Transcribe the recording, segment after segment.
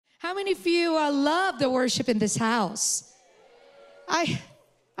How many of you love the worship in this house? I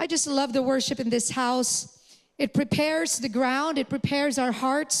just love the worship in this house. It prepares the ground. It prepares our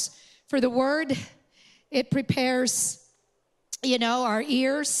hearts for the word. It prepares, our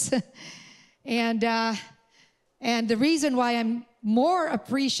ears. And the reason why I'm more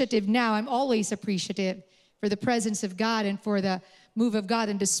appreciative now, I'm always appreciative for the presence of God and for the move of God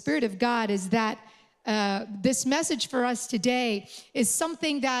and the Spirit of God, is that this message for us today is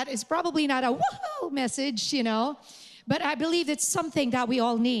something that is probably not a woohoo message, but I believe it's something that we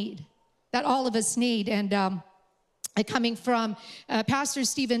all need, that all of us need. And coming from Pastor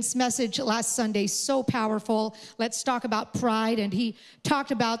Stephen's message last Sunday, so powerful. Let's talk about pride. And he talked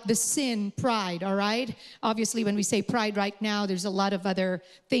about the sin, pride, all right? Obviously, when we say pride right now, there's a lot of other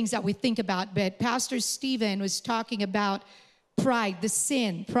things that we think about. But Pastor Stephen was talking about pride, the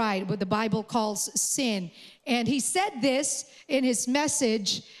sin, pride, what the Bible calls sin. And he said this in his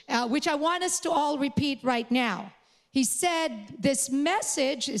message, which I want us to all repeat right now. He said his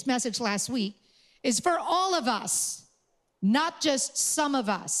message last week, is for all of us, not just some of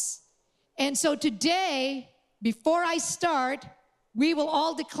us. And so today, before I start, we will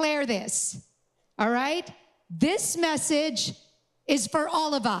all declare this, all right? This message is for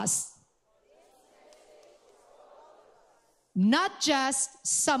all of us. Not just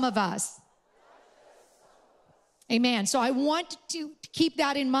some of us. Amen. So I want to keep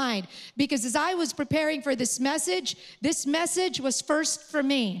that in mind, because as I was preparing for this message was first for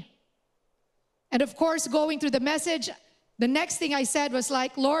me. And of course, going through the message, the next thing I said was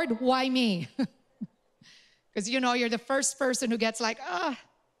like, Lord, why me? Because you're the first person who gets like,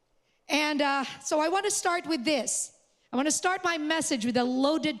 And so I want to start with this. I want to start my message with a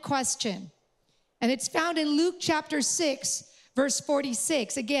loaded question. And it's found in Luke chapter 6, verse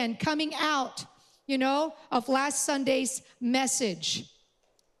 46. Again, coming out, of last Sunday's message.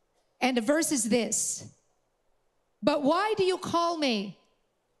 And the verse is this: but why do you call me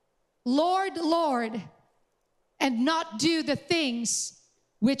Lord, Lord, and not do the things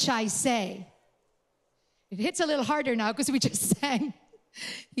which I say? It hits a little harder now because we just sang,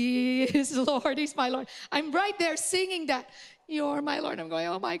 He is Lord, He's my Lord. I'm right there singing that, You're my Lord. I'm going,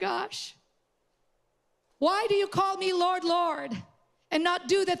 oh my gosh. Why do you call me Lord, Lord, and not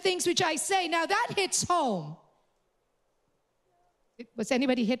do the things which I say? Now that hits home. Was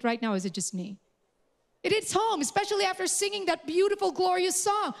anybody hit right now, or is it just me? It hits home, especially after singing that beautiful, glorious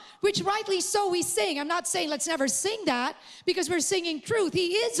song, which rightly so we sing. I'm not saying let's never sing that, because we're singing truth. He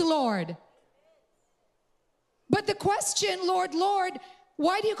is Lord. But the question, Lord, Lord,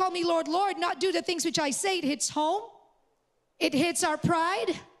 why do you call me Lord, Lord, not do the things which I say? It hits home. It hits our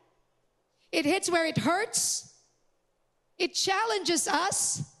pride. It hits where it hurts. It challenges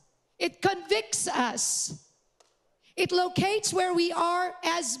us. It convicts us. It locates where we are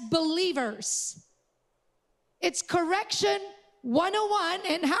as believers. It's correction 101.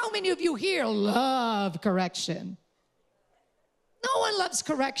 And how many of you here love correction? No one loves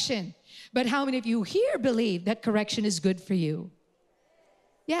correction. But how many of you here believe that correction is good for you?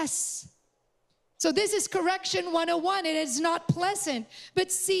 Yes. So this is correction 101, and it's not pleasant.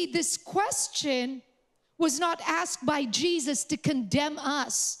 But see, this question was not asked by Jesus to condemn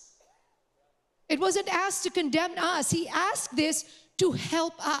us. It wasn't asked to condemn us. He asked this to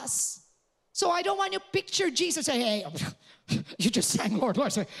help us. So I don't want you to picture Jesus say, hey, you just sang Lord,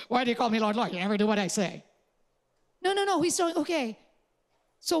 Lord. So why do you call me Lord, Lord? You never do what I say. No. He's saying, okay,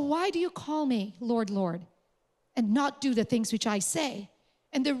 so why do you call me Lord, Lord, and not do the things which I say?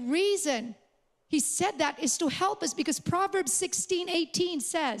 And the reason he said that is to help us, because Proverbs 16:18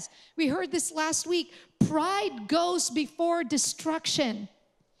 says, we heard this last week, pride goes before destruction,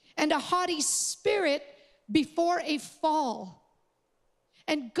 and a haughty spirit before a fall.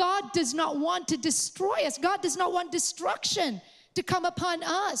 And God does not want to destroy us. God does not want destruction to come upon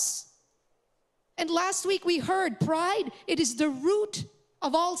us. And last week we heard pride, it is the root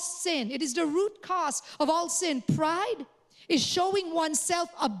of all sin. It is the root cause of all sin. Pride is showing oneself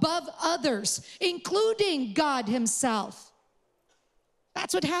above others, including God Himself.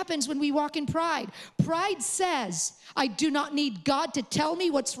 That's what happens when we walk in pride. Pride says, I do not need God to tell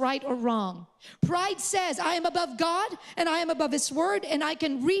me what's right or wrong. Pride says, I am above God and I am above His word, and I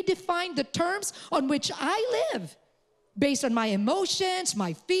can redefine the terms on which I live based on my emotions,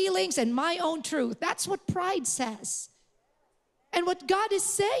 my feelings, and my own truth. That's what pride says. And what God is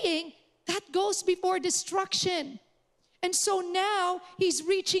saying, that goes before destruction. And so now He's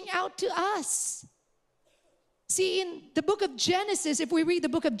reaching out to us. See, in the book of Genesis, if we read the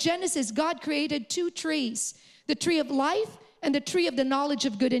book of Genesis, God created two trees, the tree of life and the tree of the knowledge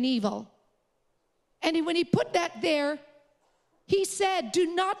of good and evil. And when He put that there, he said,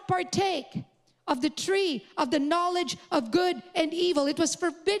 do not partake of the tree of the knowledge of good and evil. It was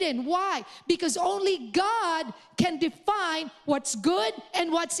forbidden. Why? Because only God can define what's good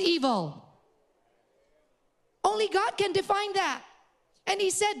and what's evil. Only God can define that. And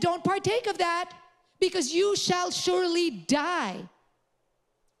he said, don't partake of that, because you shall surely die.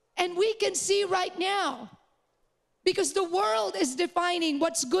 And we can see right now, because the world is defining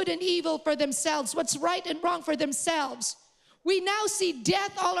what's good and evil for themselves, what's right and wrong for themselves. We now see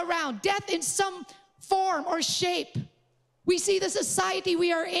death all around, death in some form or shape. We see the society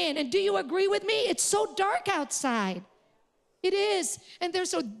we are in. And do you agree with me? It's so dark outside. It is. And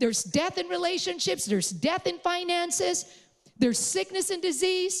there's death in relationships, there's death in finances, there's sickness and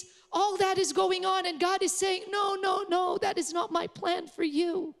disease. All that is going on, and God is saying, no, no, no, that is not my plan for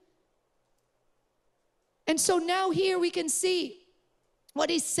you. And so now here we can see what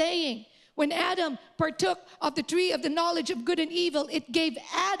he's saying. When Adam partook of the tree of the knowledge of good and evil, it gave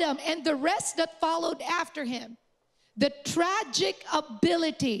Adam and the rest that followed after him the tragic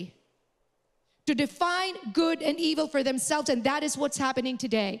ability to define good and evil for themselves. And that is what's happening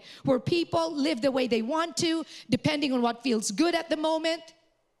today, where people live the way they want to, depending on what feels good at the moment.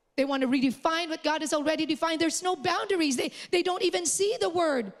 They want to redefine what God has already defined. There's no boundaries. They don't even see the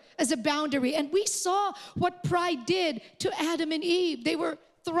word as a boundary. And we saw what pride did to Adam and Eve. They were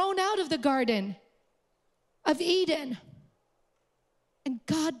thrown out of the Garden of Eden. And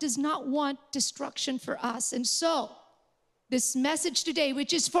God does not want destruction for us. And so, this message today,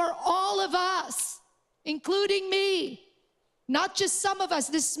 which is for all of us, including me, not just some of us,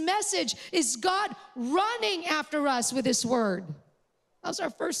 this message is God running after us with His word. That was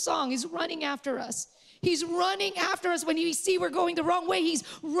our first song. He's running after us. He's running after us when you see we're going the wrong way. He's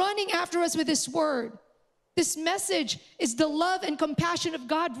running after us with His word. This message is the love and compassion of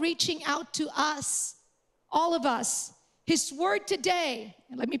God reaching out to us, all of us. His word today,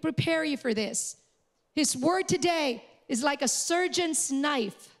 and let me prepare you for this. His word today is like a surgeon's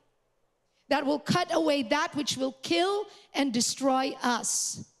knife that will cut away that which will kill and destroy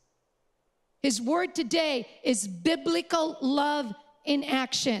us. His word today is biblical love in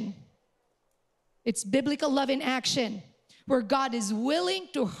action. It's biblical love in action, where God is willing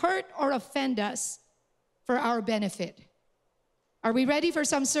to hurt or offend us for our benefit. Are we ready for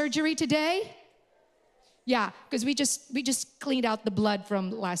some surgery today? Yeah, because we just cleaned out the blood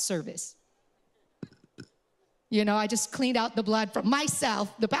from last service. You know, I just cleaned out the blood from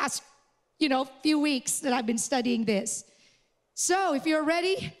myself the past, few weeks that I've been studying this. So if you're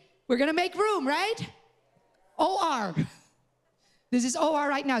ready, we're going to make room, right? OR. This is OR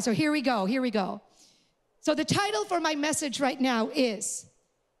right now. So here we go. So the title for my message right now is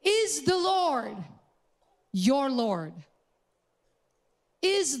the Lord your Lord?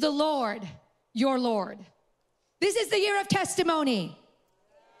 Is the Lord your Lord? This is the year of testimony.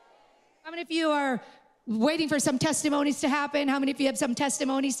 How many of you are waiting for some testimonies to happen? How many of you have some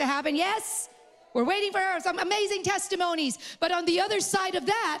testimonies to happen? Yes, we're waiting for some amazing testimonies. But on the other side of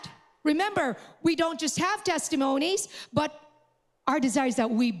that, remember, we don't just have testimonies, but our desire is that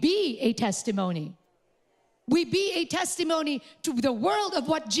we be a testimony. We be a testimony to the world of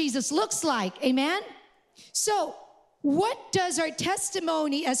what Jesus looks like. Amen? So, what does our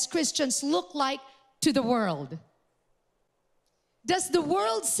testimony as Christians look like to the world? Does the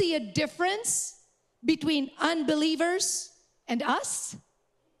world see a difference between unbelievers and us?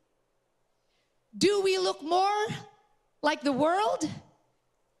 Do we look more like the world,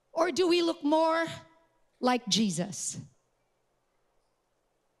 or do we look more like Jesus?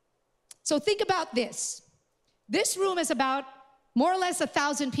 So think about this. This room is about more or less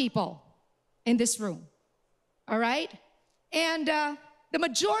 1,000 people in this room. All right? And the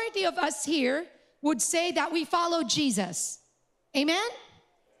majority of us here would say that we follow Jesus. Amen?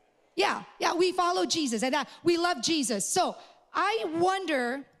 Yeah, we follow Jesus and we love Jesus. So I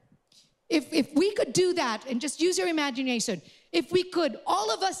wonder if we could do that and just use your imagination. If we could,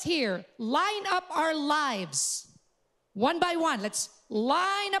 all of us here, line up our lives one by one. Let's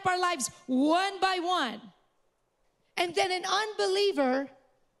line up our lives one by one. And then an unbeliever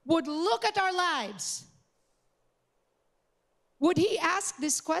would look at our lives. Would he ask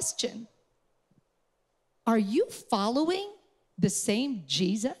this question? Are you following the same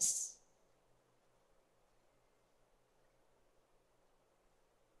Jesus?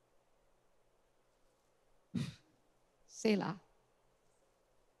 Selah.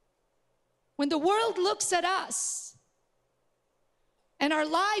 When the world looks at us and our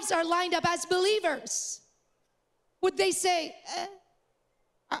lives are lined up as believers, would they say,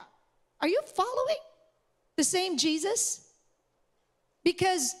 are you following the same Jesus?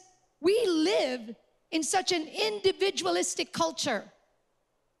 Because we live in such an individualistic culture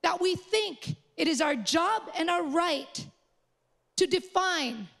that we think it is our job and our right to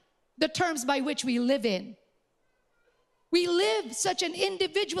define the terms by which we live in. We live such an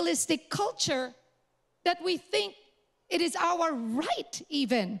individualistic culture that we think it is our right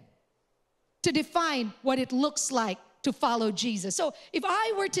even to define what it looks like to follow Jesus. So if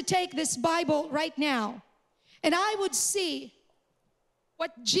I were to take this Bible right now and I would see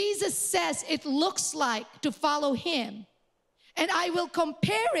what Jesus says it looks like to follow him, and I will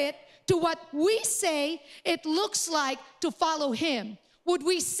compare it to what we say it looks like to follow him, would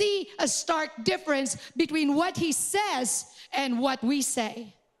we see a stark difference between what he says and what we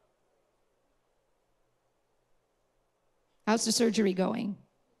say? How's the surgery going?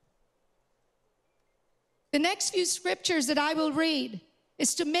 The next few scriptures that I will read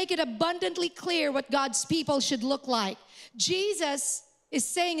is to make it abundantly clear what God's people should look like. Jesus is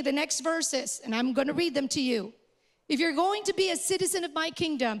saying in the next verses, and I'm going to read them to you. If you're going to be a citizen of my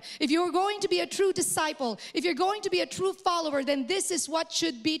kingdom, if you're going to be a true disciple, if you're going to be a true follower, then this is what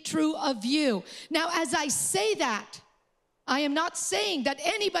should be true of you. Now, as I say that, I am not saying that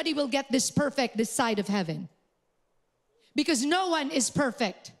anybody will get this perfect this side of heaven. Because no one is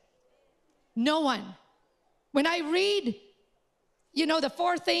perfect. No one. When I read, the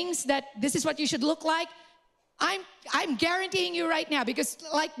 4 things that this is what you should look like, I'm guaranteeing you right now, because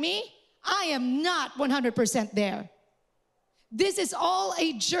like me, I am not 100% there. This is all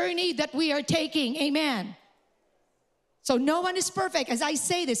a journey that we are taking. Amen. So no one is perfect. As I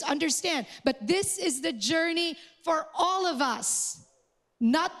say this, understand. But this is the journey for all of us,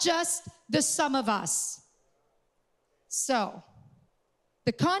 not just the some of us. So,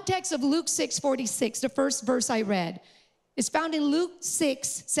 the context of Luke 6:46, the first verse I read, is found in Luke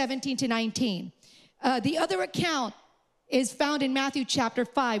 6:17 to 19. The other account is found in Matthew chapter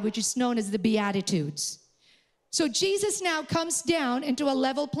 5, which is known as the Beatitudes. So Jesus now comes down into a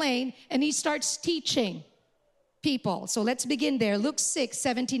level plane and he starts teaching people. So let's begin there. Luke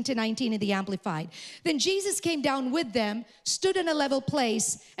 6:17 to 19 in the Amplified. Then Jesus came down with them, stood in a level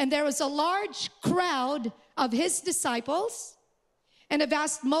place, and there was a large crowd of his disciples and a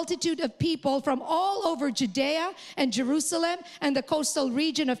vast multitude of people from all over Judea and Jerusalem and the coastal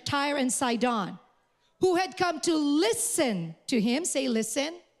region of Tyre and Sidon, who had come to listen to him, say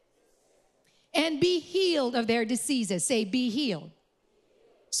listen, and be healed of their diseases, say be healed.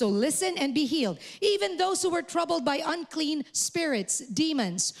 So listen and be healed. Even those who were troubled by unclean spirits,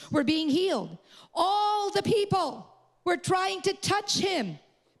 demons, were being healed. All the people were trying to touch him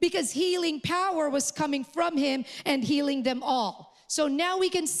because healing power was coming from him and healing them all. So now we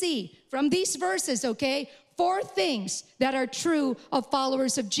can see from these verses, 4 things that are true of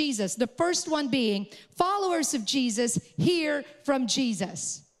followers of Jesus. The first one being, followers of Jesus hear from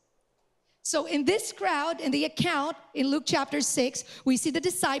Jesus. So in this crowd, in the account in Luke chapter 6, we see the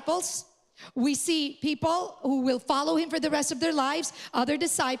disciples. We see people who will follow him for the rest of their lives, other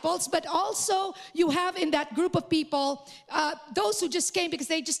disciples, but also you have in that group of people, those who just came because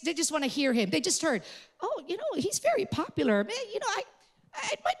they just want to hear him. They just heard, he's very popular.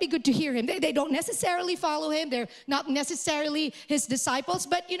 It might be good to hear him. They don't necessarily follow him. They're not necessarily his disciples,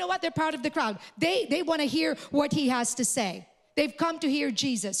 but you know what? They're part of the crowd. They want to hear what he has to say. They've come to hear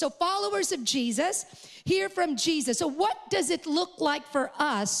Jesus. So followers of Jesus hear from Jesus. So what does it look like for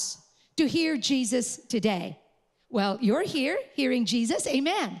us to hear Jesus today? Well, you're here hearing Jesus.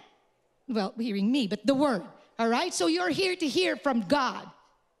 Amen. Well, hearing me, but the word. All right. So you're here to hear from God.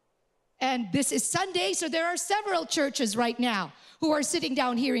 And this is Sunday. So there are several churches right now who are sitting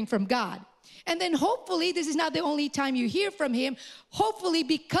down hearing from God. And then hopefully, this is not the only time you hear from him. Hopefully,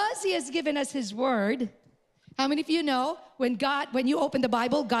 because he has given us his word. How many of you know when you open the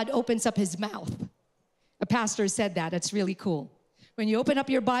Bible, God opens up his mouth? A pastor said that. That's really cool. When you open up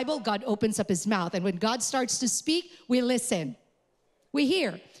your Bible, God opens up his mouth. And when God starts to speak, we listen. We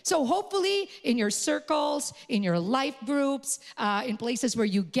hear. So hopefully in your circles, in your life groups, in places where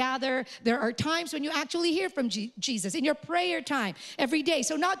you gather, there are times when you actually hear from Jesus in your prayer time every day.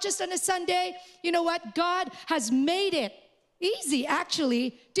 So not just on a Sunday. You know what? God has made it easy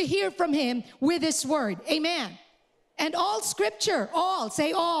actually to hear from him with his word. Amen. And all scripture,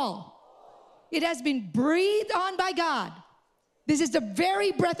 say all. It has been breathed on by God. This is the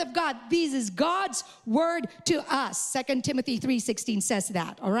very breath of God. This is God's word to us. 2 Timothy 3:16 says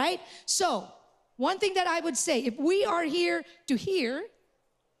that, all right? So, one thing that I would say, if we are here to hear,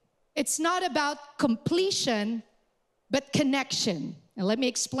 it's not about completion, but connection. And let me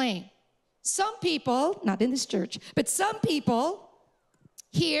explain. Some people, not in this church, but some people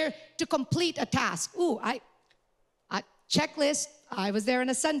here to complete a task. Ooh, I checklist, I was there on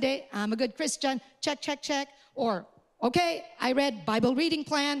a Sunday. I'm a good Christian. Check, check, check. Or, okay, I read Bible reading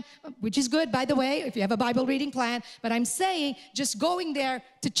plan, which is good, by the way, if you have a Bible reading plan. But I'm saying just going there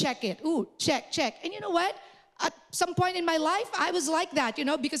to check it. Ooh, check, check. And you know what? At some point in my life, I was like that,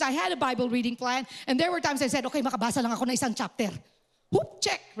 because I had a Bible reading plan. And there were times I said, okay, makabasa lang ako na isang chapter. Whoop,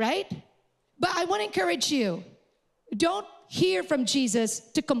 check, right? But I want to encourage you. Don't hear from Jesus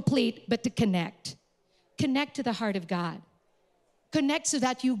to complete, but to connect. Connect to the heart of God. Connect so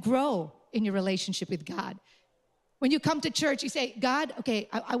that you grow in your relationship with God. When you come to church, you say, God, okay,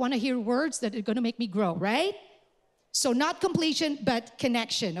 I want to hear words that are going to make me grow, right? So not completion, but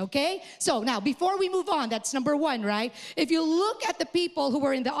connection, okay? So now, before we move on, that's number one, right? If you look at the people who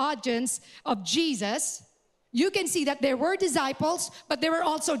were in the audience of Jesus, you can see that there were disciples, but there were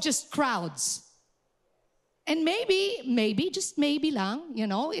also just crowds. And maybe, just maybe lang,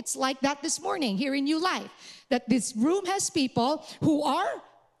 it's like that this morning here in New Life. That this room has people who are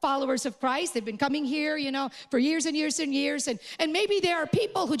followers of Christ. They've been coming here, for years and years and years. And maybe there are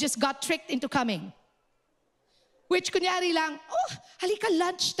people who just got tricked into coming. Which kunyari lang, oh, halika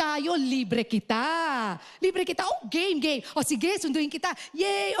lunch tayo, libre kita. Libre kita, oh, game. O sige, sunduin kita.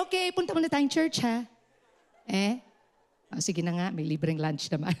 Yay, okay, punta muna tayong church, ha? Sige na nga, may libreng lunch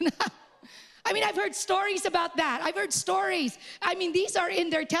naman. I've heard stories about that. I've heard stories. These are in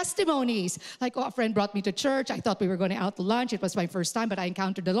their testimonies. Like, a friend brought me to church. I thought we were going out to lunch. It was my first time, but I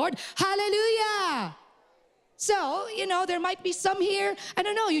encountered the Lord. Hallelujah! So, there might be some here. I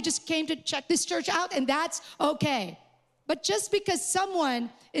don't know, you just came to check this church out, and that's okay. But just because someone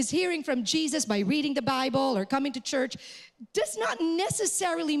is hearing from Jesus by reading the Bible or coming to church does not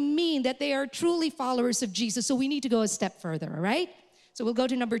necessarily mean that they are truly followers of Jesus. So we need to go a step further, all right? So we'll go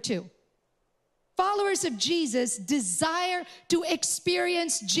to number 2. Followers of Jesus desire to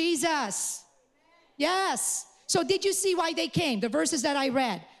experience Jesus. Yes. So did you see why they came? The verses that I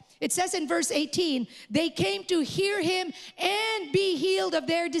read. It says in verse 18, they came to hear him and be healed of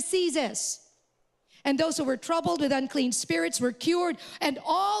their diseases. And those who were troubled with unclean spirits were cured. And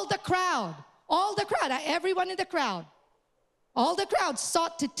all the crowd, everyone in the crowd, all the crowd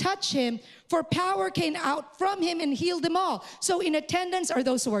sought to touch him, for power came out from him and healed them all. So in attendance are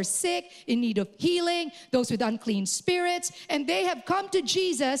those who are sick, in need of healing, those with unclean spirits, and they have come to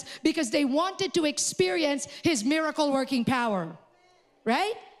Jesus because they wanted to experience his miracle-working power,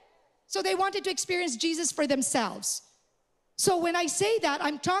 right? So they wanted to experience Jesus for themselves. So when I say that,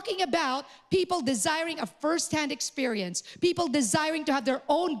 I'm talking about people desiring a first-hand experience, people desiring to have their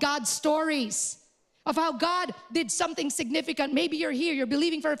own God stories of how God did something significant. Maybe you're here, you're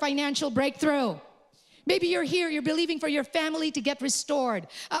believing for a financial breakthrough. Maybe you're here, you're believing for your family to get restored.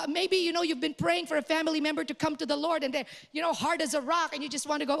 Maybe, you've been praying for a family member to come to the Lord and they're, hard as a rock, and you just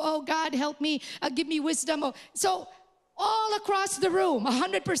want to go, oh, God, help me, give me wisdom. So all across the room,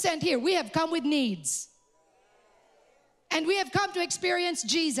 100% here, we have come with needs. And we have come to experience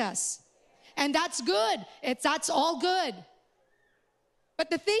Jesus. And that's good. That's all good. But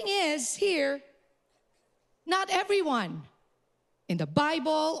the thing is here, not everyone in the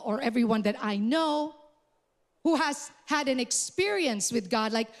Bible or everyone that I know who has had an experience with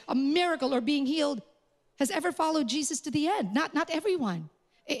God, like a miracle or being healed, has ever followed Jesus to the end. Not everyone.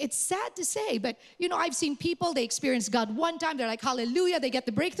 It's sad to say, but I've seen people, they experience God one time, they're like, hallelujah, they get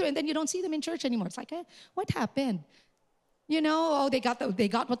the breakthrough, and then you don't see them in church anymore. It's like, what happened? They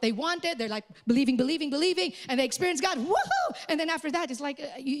got what they wanted. They're like believing, and they experience God, woohoo! And then after that, it's like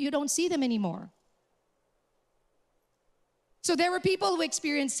you don't see them anymore. So there were people who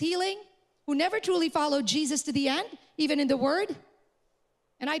experienced healing, who never truly followed Jesus to the end, even in the Word.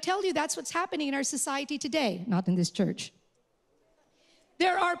 And I tell you, that's what's happening in our society today, not in this church.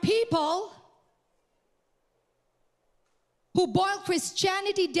 There are people who boil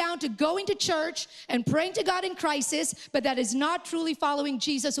Christianity down to going to church and praying to God in crisis, but that is not truly following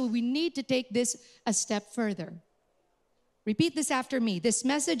Jesus, so we need to take this a step further. Repeat this after me. This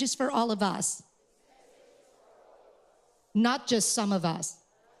message is for all of us. Not just some of us.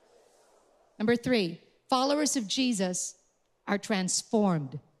 Number 3, followers of Jesus are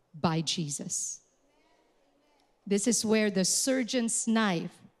transformed by Jesus. This is where the surgeon's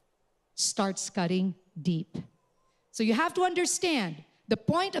knife starts cutting deep. So you have to understand the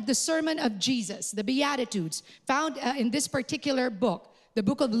point of the sermon of Jesus, the Beatitudes, found in this particular book, the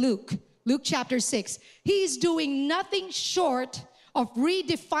book of Luke, Luke chapter 6. He's doing nothing short of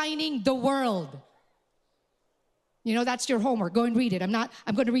redefining the world. That's your homework. Go and read it. I'm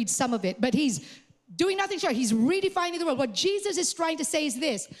going to read some of it. But he's doing nothing short. He's redefining the world. What Jesus is trying to say is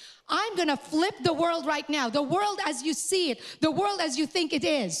this. I'm going to flip the world right now. The world as you see it. The world as you think it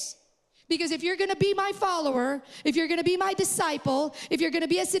is. Because if you're going to be my follower, if you're going to be my disciple, if you're going to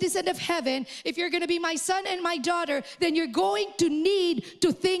be a citizen of heaven, if you're going to be my son and my daughter, then you're going to need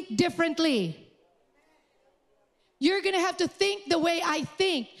to think differently. You're going to have to think the way I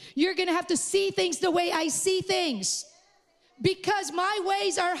think. You're going to have to see things the way I see things. Because my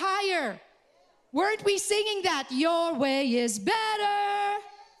ways are higher. Weren't we singing that? Your way is better.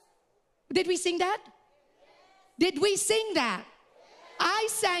 Did we sing that? Did we sing that? I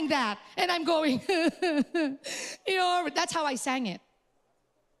sang that, and I'm going, that's how I sang it.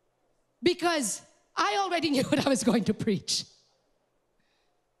 Because I already knew what I was going to preach.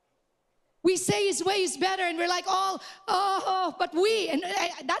 We say his way is better, and we're like, but we, and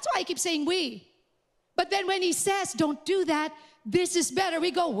that's why I keep saying we. But then when he says, don't do that, this is better,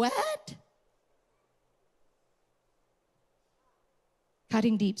 we go, what?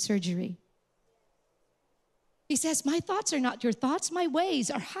 Cutting deep surgery. He says, my thoughts are not your thoughts. My ways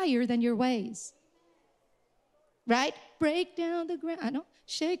are higher than your ways. Right? Break down the ground. I know.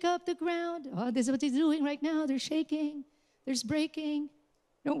 Shake up the ground. Oh, this is what he's doing right now. They're shaking. There's breaking.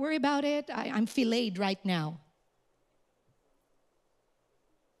 Don't worry about it. I'm filleted right now.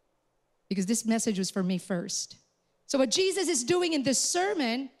 Because this message was for me first. So what Jesus is doing in this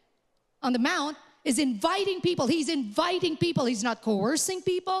Sermon on the Mount is inviting people. He's inviting people. He's not coercing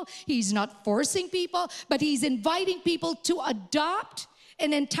people. He's not forcing people. But he's inviting people to adopt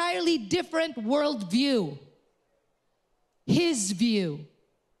an entirely different worldview. His view.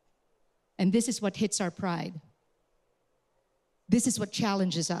 And this is what hits our pride. This is what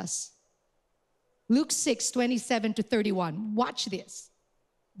challenges us. Luke 6, 27 to 31. Watch this.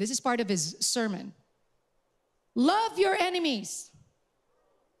 This is part of his sermon. Love your enemies.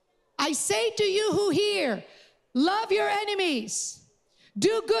 I say to you who hear, love your enemies.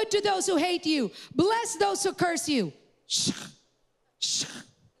 Do good to those who hate you. Bless those who curse you.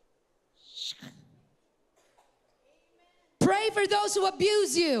 Pray for those who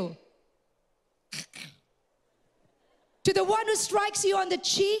abuse you. To the one who strikes you on the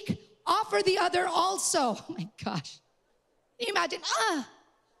cheek, offer the other also. Oh my gosh. Can you imagine?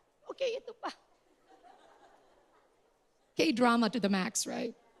 Okay, ito pa. K-drama to the max,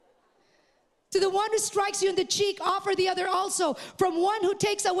 right? To the one who strikes you in the cheek, offer the other also. From one who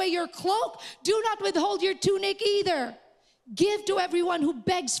takes away your cloak, do not withhold your tunic either. Give to everyone who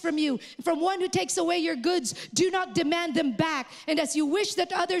begs from you. From one who takes away your goods, do not demand them back. And as you wish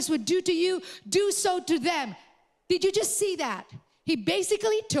that others would do to you, do so to them. Did you just see that? He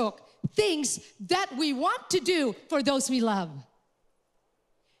basically took things that we want to do for those we love.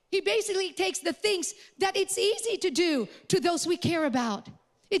 He basically takes the things that it's easy to do to those we care about.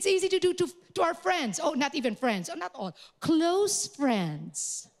 It's easy to do to our friends. Oh, not even friends. Oh, not all. Close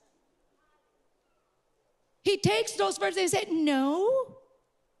friends. He takes those words and he said, no,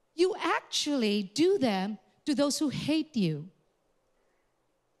 you actually do them to those who hate you.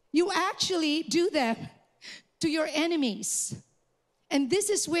 You actually do them to your enemies. And this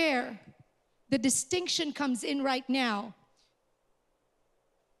is where the distinction comes in right now.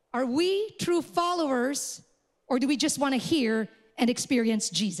 Are we true followers, or do we just want to hear and experience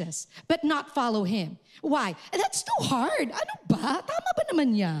Jesus, but not follow Him? Why? And that's too hard. Ano ba? Tama ba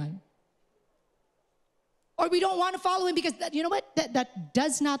naman yan? Or we don't want to follow Him because, you know what? That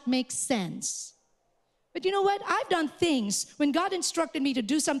does not make sense. But you know what? I've done things when God instructed me to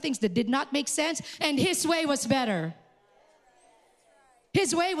do some things that did not make sense, and His way was better.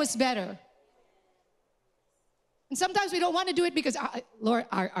 His way was better. And sometimes we don't want to do it because, Lord,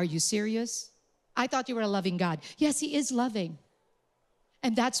 are you serious? I thought you were a loving God. Yes, He is loving.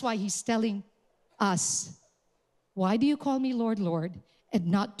 And that's why He's telling us, why do you call me Lord, Lord, and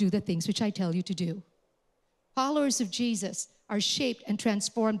not do the things which I tell you to do? Followers of Jesus are shaped and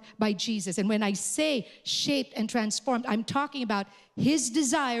transformed by Jesus. And when I say shaped and transformed, I'm talking about His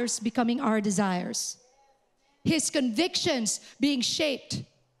desires becoming our desires. His convictions being shaping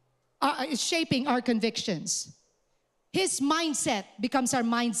our convictions. His mindset becomes our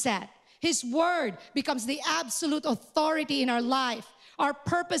mindset. His word becomes the absolute authority in our life. Our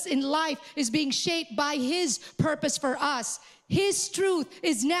purpose in life is being shaped by His purpose for us. His truth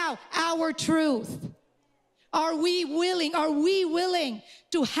is now our truth. Are we willing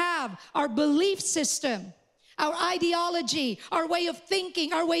to have our belief system, our ideology, our way of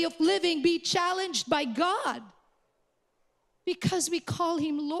thinking, our way of living be challenged by God? Because we call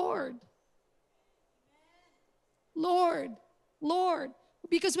Him Lord. Lord, Lord.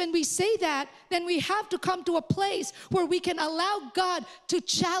 Because when we say that, then we have to come to a place where we can allow God to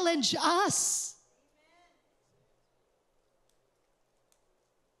challenge us.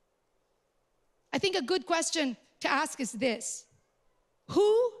 I think a good question to ask is this.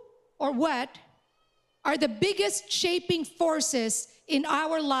 Who or what are the biggest shaping forces in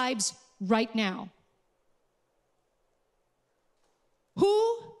our lives right now?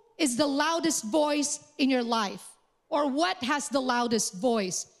 Who is the loudest voice in your life? Or what has the loudest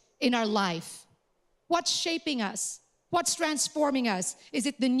voice in our life? What's shaping us? What's transforming us? Is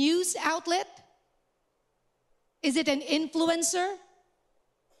it the news outlet? Is it an influencer?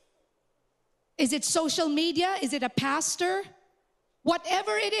 Is it social media? Is it a pastor?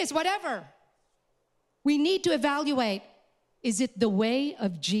 Whatever it is, whatever. We need to evaluate. Is it the way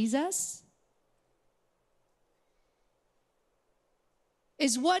of Jesus?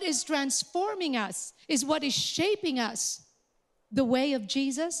 Is what is transforming us, is what is shaping us, the way of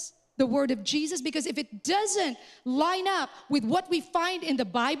Jesus, the word of Jesus? Because if it doesn't line up with what we find in the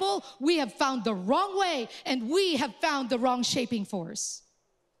Bible, we have found the wrong way and we have found the wrong shaping force.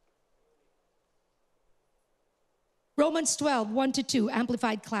 Romans 12, 1-2,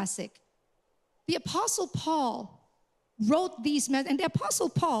 Amplified Classic. The Apostle Paul wrote these, and the Apostle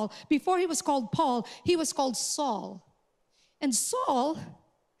Paul, before he was called Paul, he was called Saul. And Saul,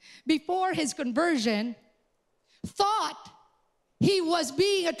 before his conversion, thought he was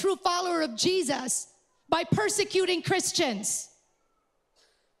being a true follower of Jesus by persecuting Christians.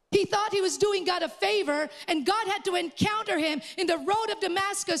 He thought he was doing God a favor, and God had to encounter him in the road of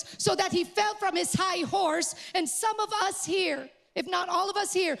Damascus so that he fell from his high horse. And some of us here, if not all of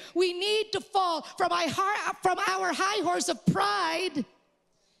us here, we need to fall from our high horse of pride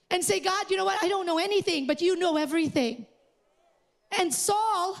and say, God, you know what? I don't know anything, but you know everything. And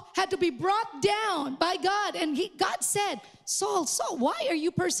Saul had to be brought down by God. And God said, Saul, why are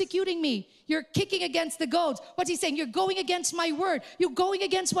you persecuting me? You're kicking against the goads. What's he saying? You're going against my word. You're going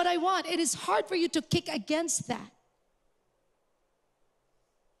against what I want. It is hard for you to kick against that.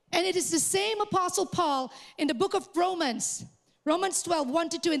 And it is the same Apostle Paul in the book of Romans 12,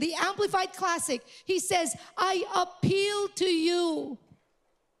 1-2, in the Amplified Classic. He says, I appeal to you.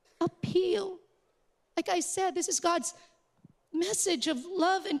 Appeal. Like I said, this is God's message of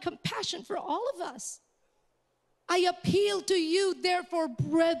love and compassion for all of us. I appeal to you, therefore,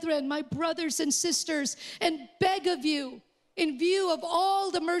 brethren, my brothers and sisters, and beg of you, in view of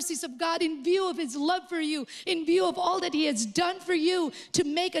all the mercies of God, in view of his love for you, in view of all that he has done for you, to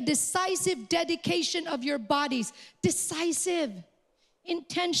make a decisive dedication of your bodies. Decisive,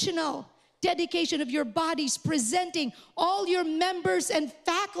 intentional dedication of your bodies, presenting all your members and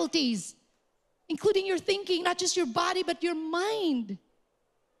faculties, including your thinking, not just your body, but your mind,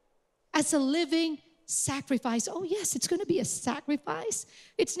 as a living sacrifice. Oh yes, it's going to be a sacrifice.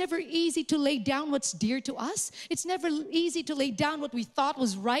 It's never easy to lay down what's dear to us. It's never easy to lay down what we thought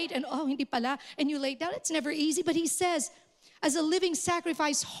was right, and oh, hindi pala, and you lay down. It's never easy, but he says, as a living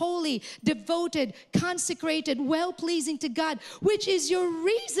sacrifice, holy, devoted, consecrated, well-pleasing to God, which is your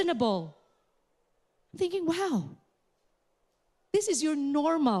reasonable. I'm thinking, wow, this is your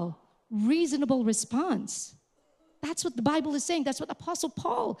normal, reasonable response. That's what the Bible is saying. That's what Apostle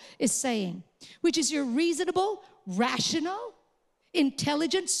Paul is saying, which is your reasonable, rational,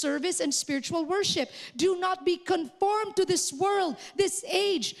 intelligent service and spiritual worship. Do not be conformed to this world, this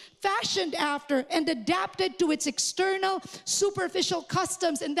age, fashioned after and adapted to its external, superficial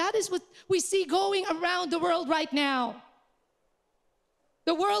customs. And that is what we see going around the world right now.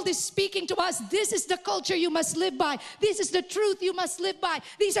 The world is speaking to us. This is the culture you must live by. This is the truth you must live by.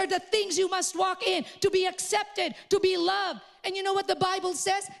 These are the things you must walk in to be accepted, to be loved. And you know what the Bible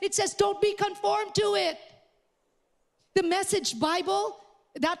says? It says, don't be conformed to it. The Message Bible,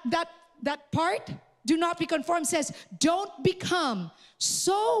 that part, do not be conformed, says, don't become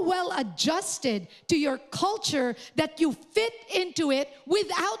so well adjusted to your culture that you fit into it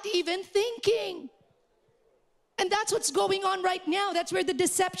without even thinking. And that's what's going on right now. That's where the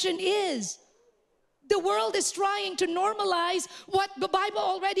deception is. The world is trying to normalize what the Bible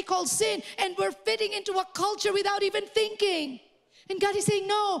already calls sin, and we're fitting into a culture without even thinking. And God is saying,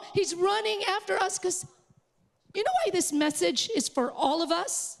 no, he's running after us, because you know why this message is for all of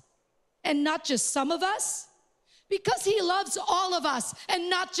us and not just some of us? Because he loves all of us and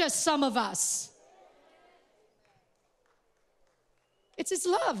not just some of us. It's his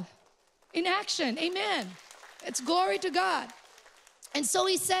love in action. Amen. It's glory to God. And so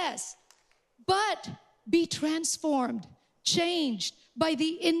he says, but be transformed, changed by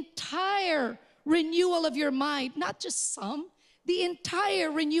the entire renewal of your mind, not just some, the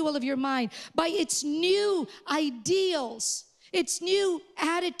entire renewal of your mind, by its new ideals, its new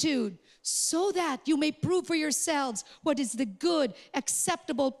attitude, so that you may prove for yourselves what is the good,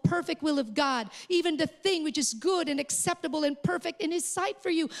 acceptable, perfect will of God, even the thing which is good and acceptable and perfect in His sight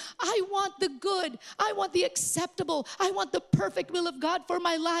for you. I want the good. I want the acceptable. I want the perfect will of God for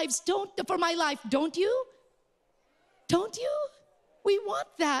my life. Don't you? Don't you? We want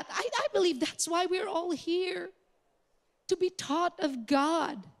that. I believe that's why we're all here, to be taught of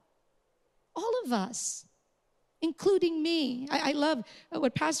God. All of us, including me. I love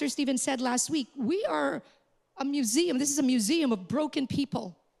what Pastor Stephen said last week. We are a museum. This is a museum of broken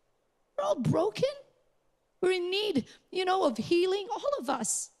people. We're all broken. We're in need, of healing, all of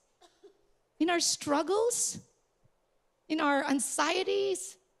us. In our struggles, in our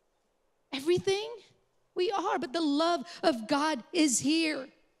anxieties, everything. We are, but the love of God is here.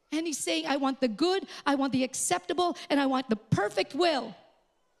 And He's saying, I want the good, I want the acceptable, and I want the perfect will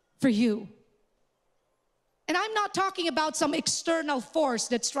for you. And I'm not talking about some external force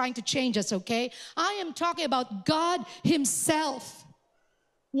that's trying to change us, okay? I am talking about God Himself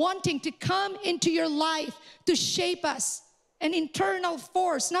wanting to come into your life to shape us. An internal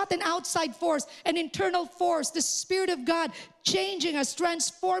force, not an outside force, an internal force, the Spirit of God changing us,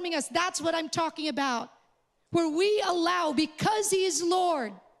 transforming us. That's what I'm talking about. Where we allow, because He is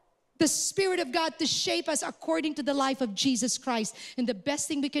Lord, the Spirit of God to shape us according to the life of Jesus Christ. And the best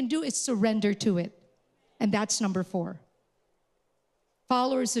thing we can do is surrender to it. And that's number 4.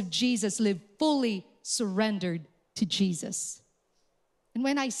 Followers of Jesus live fully surrendered to Jesus. And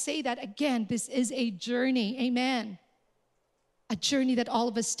when I say that, again, this is a journey. Amen. A journey that all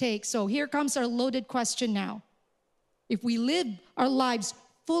of us take. So here comes our loaded question now. If we live our lives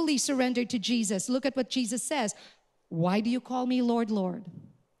fully surrendered to Jesus, look at what Jesus says. Why do you call me Lord, Lord,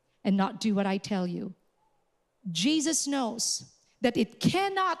 and not do what I tell you? Jesus knows that it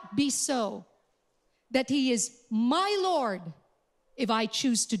cannot be so that He is my Lord if I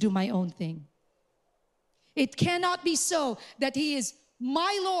choose to do my own thing. It cannot be so that He is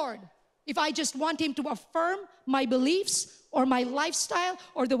my Lord if I just want Him to affirm my beliefs or my lifestyle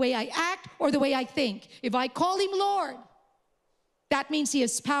or the way I act or the way I think. If I call Him Lord, that means He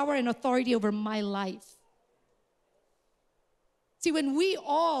has power and authority over my life. See, when we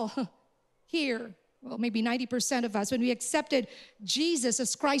all here, well, maybe 90% of us, when we accepted Jesus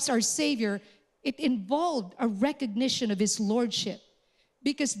as Christ our Savior, it involved a recognition of His Lordship.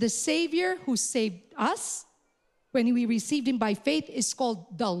 Because the Savior who saved us, when we received Him by faith, is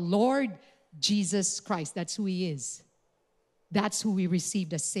called the Lord Jesus Christ. That's who He is. That's who we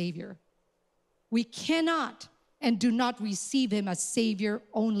received as Savior. We cannot and do not receive Him as Savior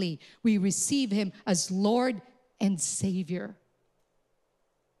only. We receive Him as Lord and Savior.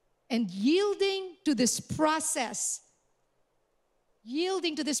 And yielding to this process,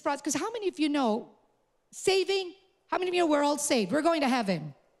 because how many of you know, how many of you know we're all saved? We're going to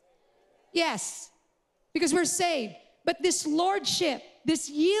heaven. Yes, because we're saved. But this lordship, this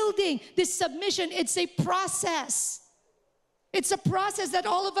yielding, this submission, it's a process. It's a process that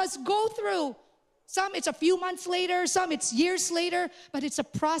all of us go through. Some it's a few months later, some it's years later, but it's a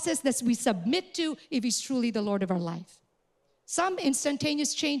process that we submit to if He's truly the Lord of our life. Some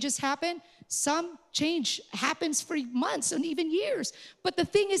instantaneous changes happen. Some change happens for months and even years. But the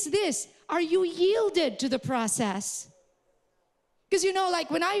thing is this, are you yielded to the process? Because like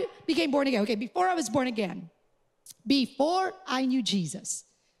when I became born again, before I was born again, before I knew Jesus,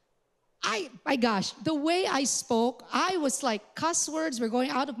 my gosh, the way I spoke, I was like, cuss words were going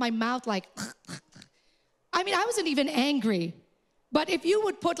out of my mouth like, I wasn't even angry. But if you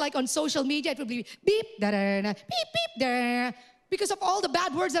would put like on social media, it would be beep, da-da-da-da, beep, beep, da-da-da, because of all the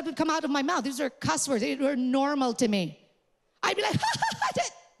bad words that would come out of my mouth. These are cuss words. They were normal to me. I'd be like,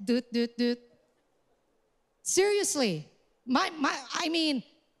 doot, doot, doot. Seriously. You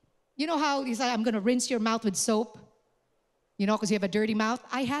know how he's like, I'm going to rinse your mouth with soap? Because you have a dirty mouth.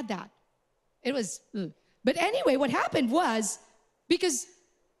 I had that. It was, But anyway, what happened was, because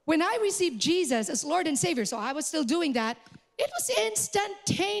when I received Jesus as Lord and Savior, so I was still doing that, it was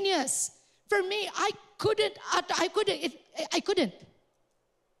instantaneous. For me, I couldn't. I'd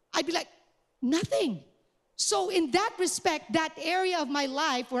be like, nothing. So in that respect, that area of my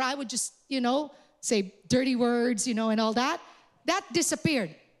life where I would just, say dirty words, and all that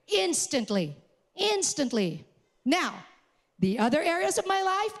disappeared instantly. Now, the other areas of my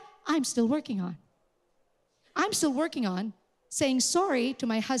life, I'm still working on. I'm still working on saying sorry to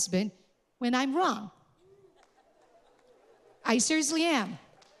my husband when I'm wrong. I seriously am.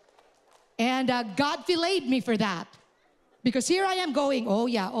 And God filleted me for that. Because here I am going, oh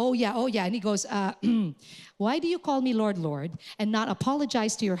yeah. And He goes, why do you call me Lord, Lord, and not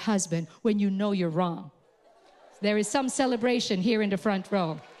apologize to your husband when you know you're wrong? There is some celebration here in the front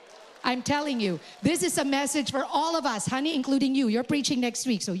row. I'm telling you, this is a message for all of us, honey, including you. You're preaching next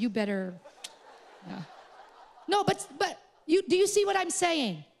week, so you better. Yeah. No, but do you see what I'm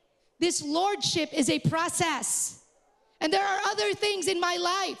saying? This lordship is a process. And there are other things in my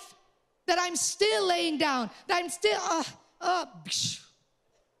life that I'm still laying down, that I'm still,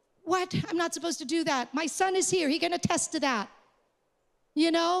 what? I'm not supposed to do that. My son is here. He can attest to that.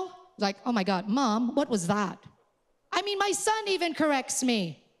 You know? Like, oh my God, Mom, what was that? I mean, my son even corrects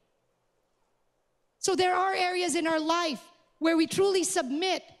me. So there are areas in our life where we truly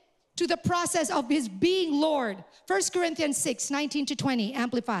submit to the process of His being Lord. 1 Corinthians 6, 19 to 20,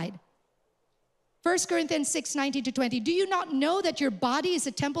 Amplified. 1 Corinthians 6, 19 to 20. Do you not know that your body is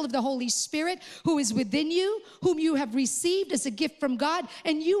a temple of the Holy Spirit who is within you, whom you have received as a gift from God,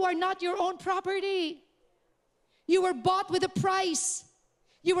 and you are not your own property? You were bought with a price.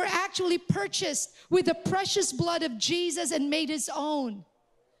 You were actually purchased with the precious blood of Jesus and made His own.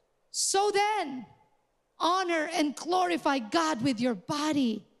 So then, honor and glorify God with your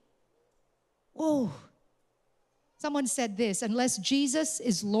body. Oh, someone said this, unless Jesus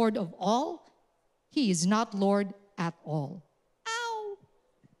is Lord of all, He is not Lord at all. Ow.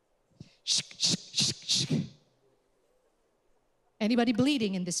 Anybody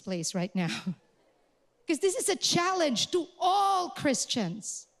bleeding in this place right now? Because this is a challenge to all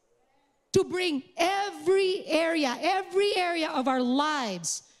Christians to bring every area of our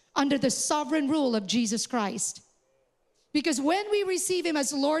lives under the sovereign rule of Jesus Christ. Because when we receive Him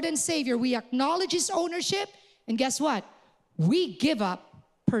as Lord and Savior, we acknowledge His ownership, and guess what? We give up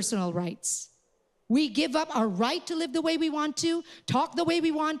personal rights. We give up our right to live the way we want to, talk the way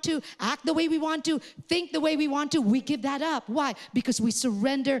we want to, act the way we want to, think the way we want to. We give that up. Why? Because we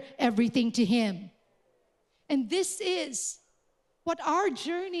surrender everything to Him. And this is what our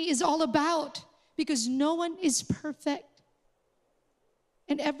journey is all about, because no one is perfect.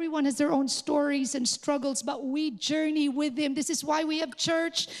 And everyone has their own stories and struggles, but we journey with Him. This is why we have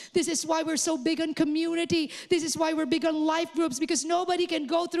church. This is why we're so big on community. This is why we're big on life groups, because nobody can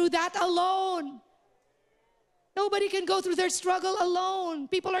go through that alone. Nobody can go through their struggle alone.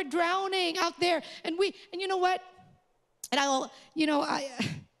 People are drowning out there. And you know what? And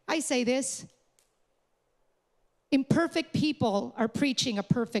I say this. Imperfect people are preaching a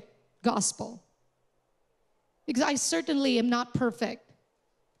perfect gospel. Because I certainly am not perfect.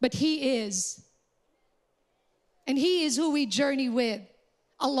 But He is. And He is who we journey with,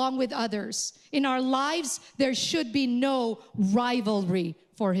 along with others. In our lives, there should be no rivalry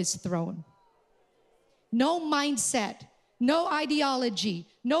for His throne. No mindset, no ideology,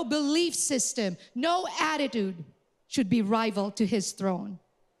 no belief system, no attitude should be rival to His throne.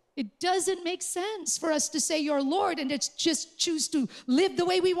 It doesn't make sense for us to say you're Lord and just choose to live the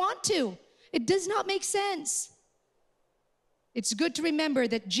way we want to. It does not make sense. It's good to remember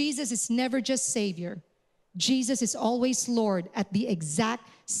that Jesus is never just Savior. Jesus is always Lord at the exact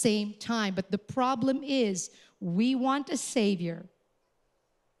same time. But the problem is we want a Savior,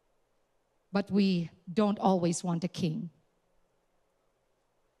 but we don't always want a king.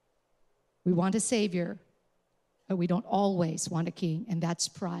 We want a Savior, but we don't always want a king, and that's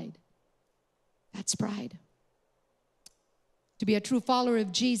pride. That's pride. To be a true follower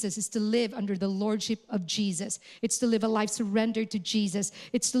of Jesus is to live under the lordship of Jesus. It's to live a life surrendered to Jesus.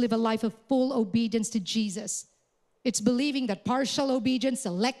 It's to live a life of full obedience to Jesus. It's believing that partial obedience,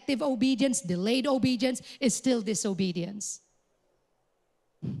 selective obedience, delayed obedience is still disobedience.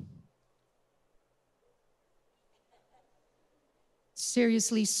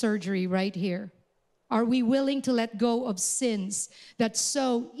 Seriously, surgery right here. Are we willing to let go of sins that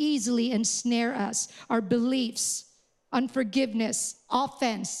so easily ensnare us? Our beliefs, unforgiveness,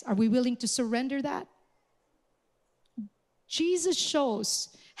 offense. Are we willing to surrender that? Jesus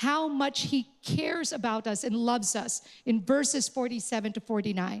shows how much He cares about us and loves us in verses 47 to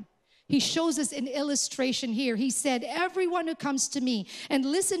 49. He shows us an illustration here. He said, everyone who comes to me and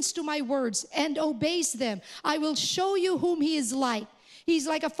listens to my words and obeys them, I will show you whom he is like. He's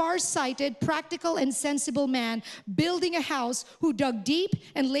like a far-sighted, practical, and sensible man building a house who dug deep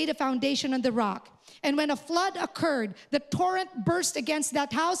and laid a foundation on the rock. And when a flood occurred, the torrent burst against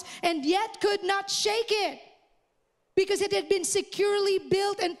that house and yet could not shake it because it had been securely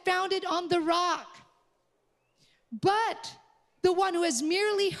built and founded on the rock. But the one who has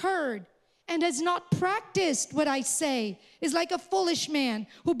merely heard and has not practiced what I say is like a foolish man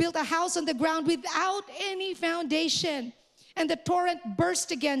who built a house on the ground without any foundation. And the torrent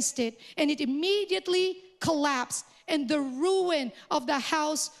burst against it, and it immediately collapsed, and the ruin of the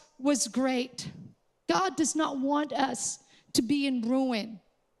house was great. God does not want us to be in ruin.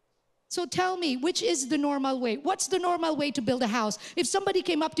 So tell me, which is the normal way? What's the normal way to build a house? If somebody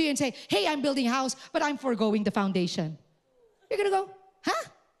came up to you and say, hey, I'm building a house, but I'm foregoing the foundation. You're going to go, huh?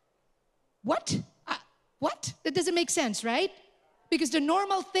 What? What? That doesn't make sense, right? Because the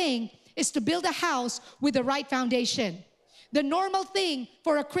normal thing is to build a house with the right foundation. The normal thing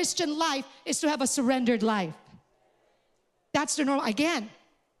for a Christian life is to have a surrendered life. That's the normal. Again,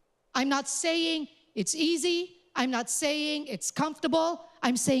 I'm not saying it's easy. I'm not saying it's comfortable.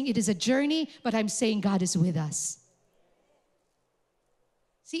 I'm saying it is a journey, but I'm saying God is with us.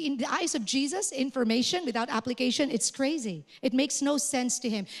 See, in the eyes of Jesus, information without application, it's crazy. It makes no sense to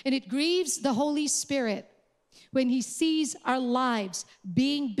him. And it grieves the Holy Spirit when he sees our lives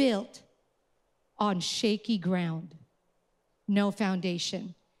being built on shaky ground, no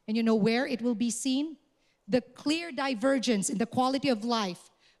foundation. And you know where it will be seen? The clear divergence in the quality of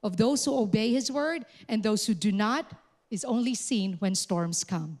life of those who obey his word and those who do not is only seen when storms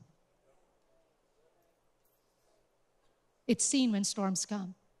come. It's seen when storms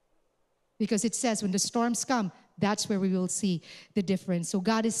come. Because it says when the storms come, that's where we will see the difference. So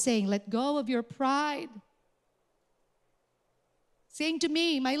God is saying, let go of your pride. Saying to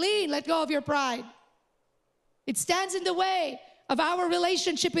me, Mylene, let go of your pride. It stands in the way of our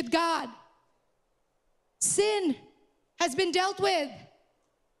relationship with God. Sin has been dealt with.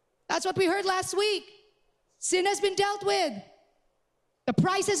 That's what we heard last week. Sin has been dealt with. The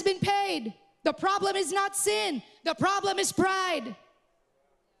price has been paid. The problem is not sin. The problem is pride.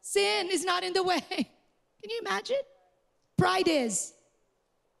 Sin is not in the way. Can you imagine? Pride is.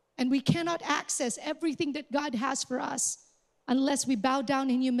 And we cannot access everything that God has for us unless we bow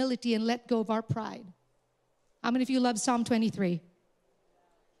down in humility and let go of our pride. How many of you love Psalm 23?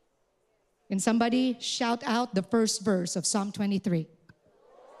 Can somebody shout out the first verse of Psalm 23?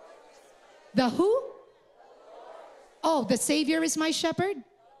 The who? Oh, the Savior is my shepherd?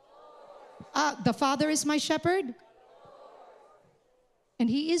 The Father is my shepherd? And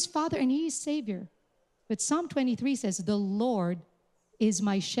he is Father and he is Savior. But Psalm 23 says, the Lord is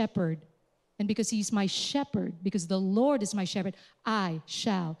my shepherd. And because he's my shepherd, because the Lord is my shepherd, I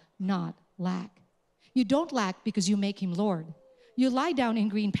shall not lack. You don't lack because you make him Lord. You lie down in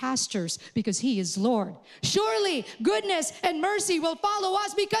green pastures because he is Lord. Surely goodness and mercy will follow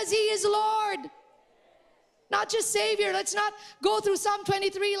us because he is Lord. Not just Savior. Let's not go through Psalm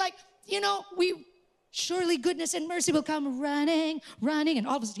 23 like, surely goodness and mercy will come running, and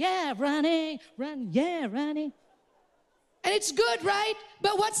all of us, yeah, running. And it's good, right?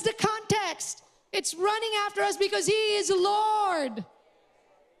 But what's the context? It's running after us because he is Lord.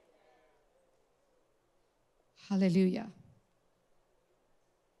 Hallelujah.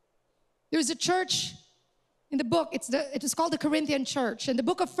 There's a church in the book, it is called the Corinthian church. And the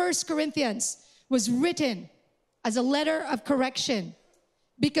book of 1 Corinthians was written as a letter of correction.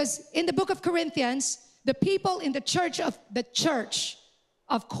 Because in the book of Corinthians, the people in the church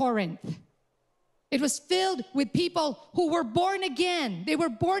of Corinth, it was filled with people who were born again. They were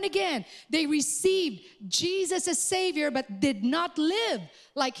born again. They received Jesus as Savior, but did not live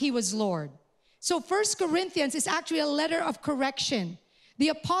like he was Lord. So 1 Corinthians is actually a letter of correction. The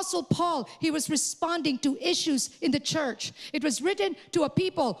Apostle Paul, he was responding to issues in the church. It was written to a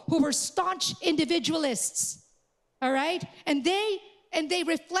people who were staunch individualists. All right? And they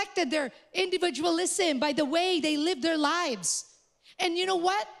reflected their individualism by the way they lived their lives. And you know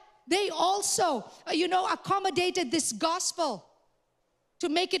what? They also, accommodated this gospel to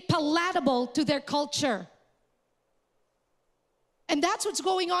make it palatable to their culture. And that's what's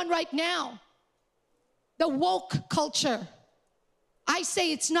going on right now. The woke culture. I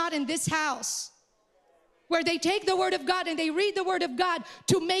say it's not in this house, where they take the Word of God and they read the Word of God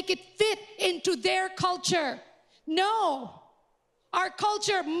to make it fit into their culture. No, our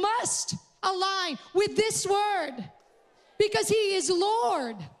culture must align with this Word because he is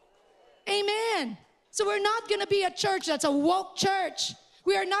Lord. Amen. So we're not going to be a church that's a woke church.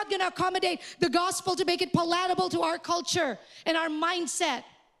 We are not going to accommodate the gospel to make it palatable to our culture and our mindset.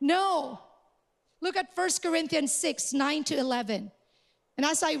 No. Look at 1 Corinthians 6, 9 to 11. And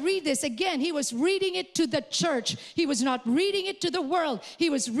as I read this, again, he was reading it to the church. He was not reading it to the world.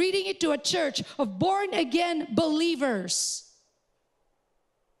 He was reading it to a church of born-again believers.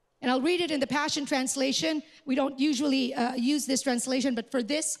 And I'll read it in the Passion Translation. We don't usually use this translation, but for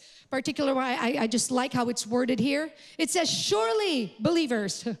this particular one, I just like how it's worded here. It says, surely,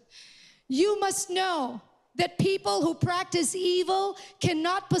 believers, you must know that people who practice evil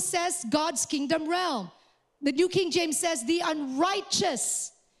cannot possess God's kingdom realm. The New King James says, the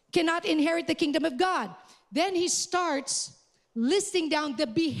unrighteous cannot inherit the kingdom of God. Then he starts listing down the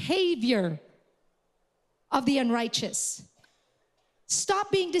behavior of the unrighteous.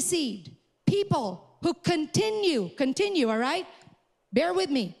 Stop being deceived. People who continue, all right? Bear with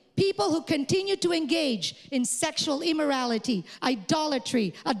me. People who continue to engage in sexual immorality,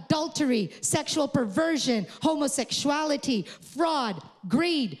 idolatry, adultery, sexual perversion, homosexuality, fraud,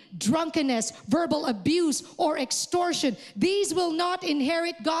 greed, drunkenness, verbal abuse, or extortion, these will not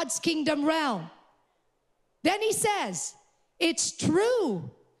inherit God's kingdom realm. Then he says, it's true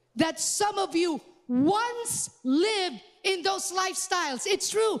that some of you once lived in those lifestyles. It's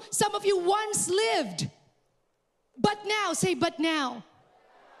true. Some of you once lived. But now, say, but now.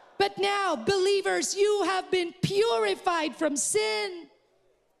 But now, believers, you have been purified from sin.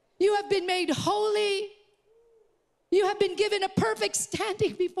 You have been made holy. You have been given a perfect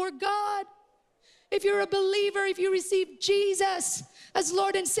standing before God. If you're a believer, if you receive Jesus as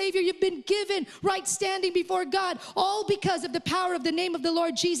Lord and Savior, you've been given right standing before God, all because of the power of the name of the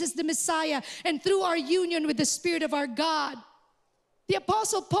Lord Jesus, the Messiah, and through our union with the Spirit of our God. The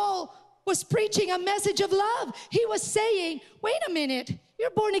Apostle Paul was preaching a message of love. He was saying, wait a minute,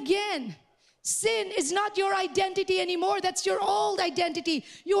 you're born again. Sin is not your identity anymore. That's your old identity.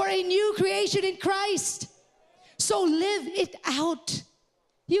 You are a new creation in Christ. So live it out.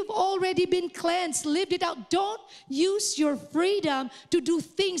 You've already been cleansed. Lived it out. Don't use your freedom to do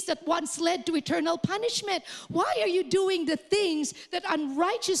things that once led to eternal punishment. Why are you doing the things that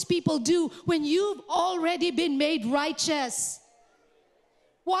unrighteous people do when you've already been made righteous?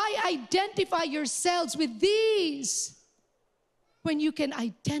 Why identify yourselves with these when you can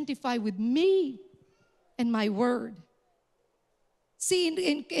identify with me and my word? See,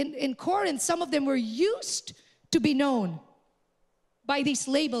 in Corinth, some of them were used to be known by these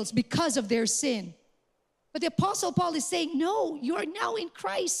labels because of their sin. But the Apostle Paul is saying, no, you are now in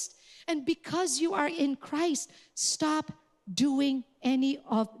Christ. And because you are in Christ, stop doing any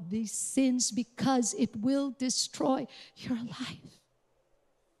of these sins because it will destroy your life.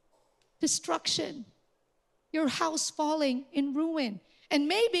 Destruction. Your house falling in ruin. And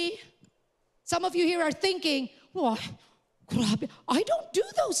maybe some of you here are thinking, oh, I don't do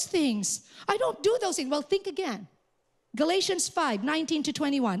those things. I don't do those things. Well, think again. Galatians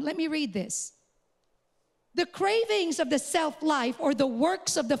 5:19-21. Let me read this. The cravings of the self-life or the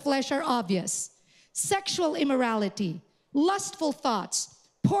works of the flesh are obvious. Sexual immorality, lustful thoughts,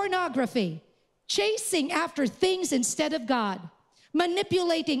 pornography, chasing after things instead of God,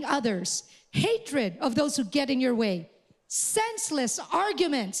 manipulating others, hatred of those who get in your way, senseless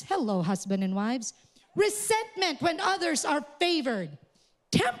arguments, hello husband and wives, resentment when others are favored,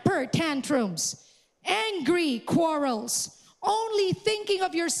 temper tantrums, angry quarrels, only thinking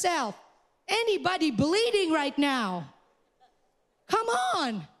of yourself. Anybody bleeding right now? Come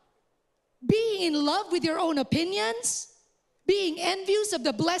on. Being in love with your own opinions, being envious of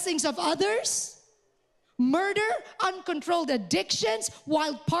the blessings of others, murder, uncontrolled addictions,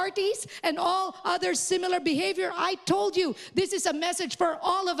 wild parties, and all other similar behavior. I told you, this is a message for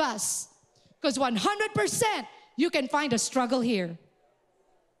all of us. Because 100% you can find a struggle here.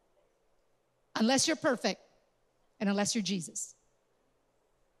 Unless you're perfect and unless you're Jesus.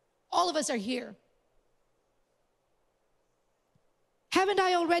 All of us are here. Haven't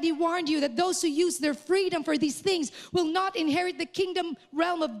I already warned you that those who use their freedom for these things will not inherit the kingdom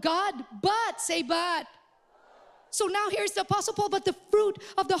realm of God? But, say but. So now here's the Apostle Paul, but the fruit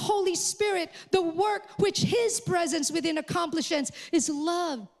of the Holy Spirit, the work which His presence within accomplishes is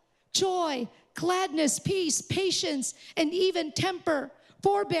love, joy, gladness, peace, patience, and even temper,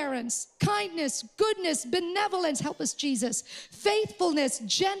 forbearance, kindness, goodness, benevolence, help us Jesus, faithfulness,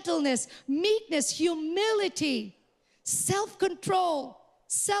 gentleness, meekness, humility, self-control,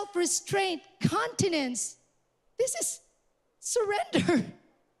 self-restraint, continence. This is surrender.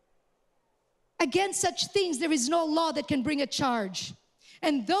 Against such things, there is no law that can bring a charge.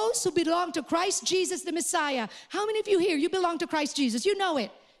 And those who belong to Christ Jesus, the Messiah, how many of you here, you belong to Christ Jesus? You know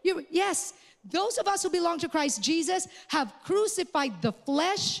it. Yes. Those of us who belong to Christ Jesus have crucified the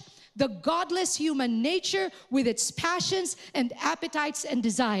flesh, the godless human nature with its passions and appetites and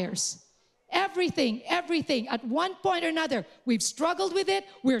desires. Everything. At one point or another, we've struggled with it.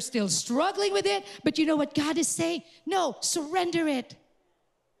 We're still struggling with it. But you know what God is saying? No, surrender it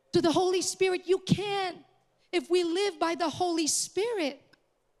to the Holy Spirit. You can. If we live by the Holy Spirit,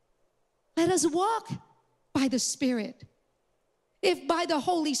 let us walk by the Spirit. If by the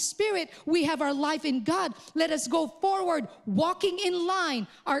Holy Spirit we have our life in God, let us go forward, walking in line,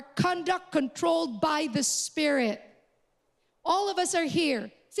 our conduct controlled by the Spirit. All of us are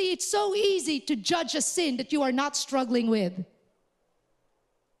here. See, it's so easy to judge a sin that you are not struggling with.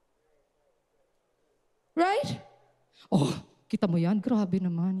 Right? Oh, kita mo yan? Grabe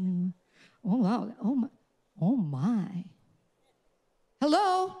naman. Oh, wow. Oh my.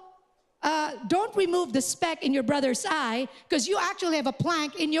 Hello? Don't remove the speck in your brother's eye because you actually have a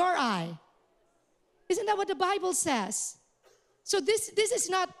plank in your eye. Isn't that what the Bible says? So this is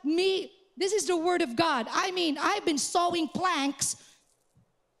not me. This is the word of God. I mean, I've been sewing planks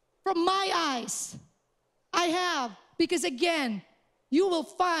from my eyes. I have. Because again, you will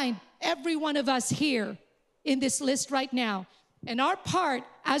find every one of us here in this list right now. And our part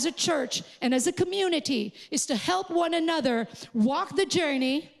as a church and as a community is to help one another walk the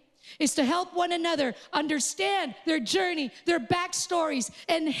journey, is to help one another understand their journey, their backstories,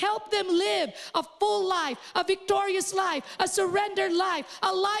 and help them live a full life, a victorious life, a surrendered life,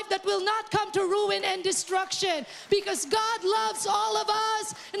 a life that will not come to ruin and destruction, because God loves all of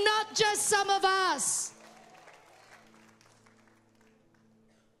us, not just some of us.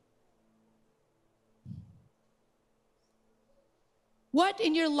 What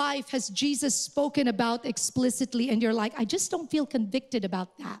in your life has Jesus spoken about explicitly and you're like, I just don't feel convicted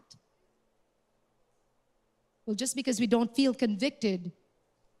about that? Well, just because we don't feel convicted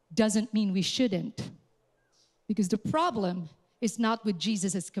doesn't mean we shouldn't. Because the problem is not with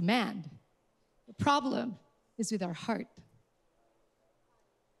Jesus' command. The problem is with our heart.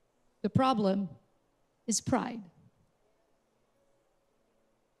 The problem is pride.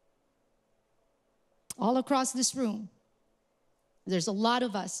 All across this room, there's a lot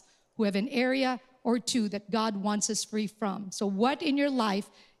of us who have an area or two that God wants us free from. So what in your life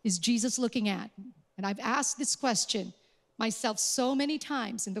is Jesus looking at? And I've asked this question myself so many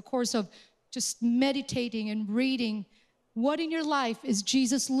times in the course of just meditating and reading. What in your life is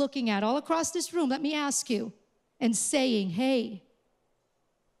Jesus looking at? All across this room, let me ask you, and saying, hey,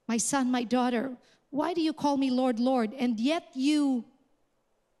 my son, my daughter, why do you call me Lord, Lord, and yet you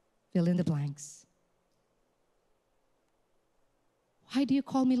fill in the blanks? Why do you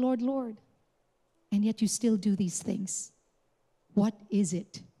call me Lord, Lord? And yet you still do these things. What is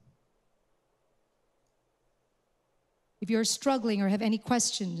it? If you're struggling or have any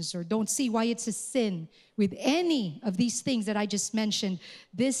questions or don't see why it's a sin with any of these things that I just mentioned,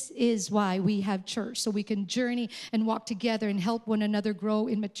 this is why we have church, so we can journey and walk together and help one another grow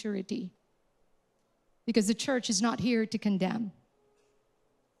in maturity. Because the church is not here to condemn,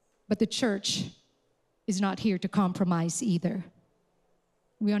 but the church is not here to compromise either.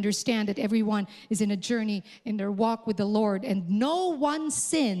 We understand that everyone is in a journey in their walk with the Lord, and no one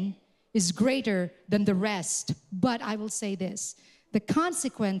sin is greater than the rest. But I will say this, the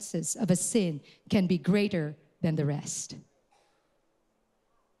consequences of a sin can be greater than the rest.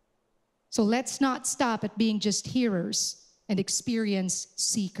 So let's not stop at being just hearers and experience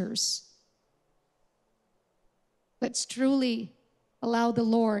seekers. Let's truly allow the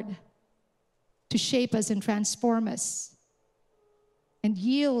Lord to shape us and transform us, and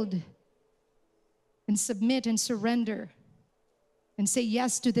yield and submit and surrender and say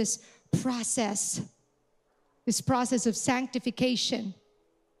yes to this process of sanctification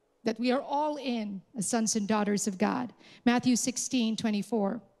that we are all in as sons and daughters of God. Matthew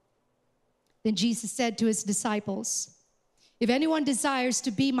 16:24. Then Jesus said to his disciples, if anyone desires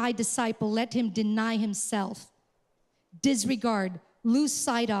to be my disciple, let him deny himself, disregard, lose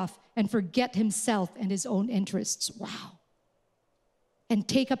sight of, and forget himself and his own interests. Wow. And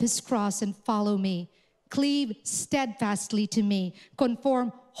take up his cross and follow me. Cleave steadfastly to me.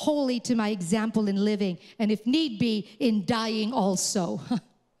 Conform wholly to my example in living, and if need be, in dying also.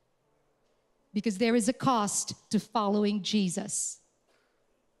 Because there is a cost to following Jesus.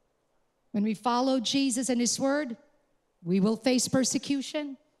 When we follow Jesus and his word, we will face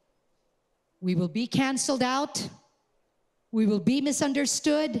persecution. We will be canceled out. We will be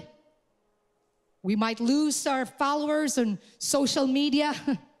misunderstood. We might lose our followers on social media.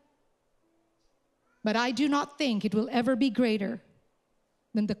 But I do not think it will ever be greater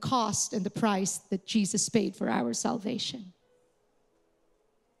than the cost and the price that Jesus paid for our salvation.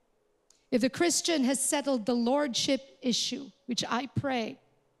 If the Christian has settled the lordship issue, which I pray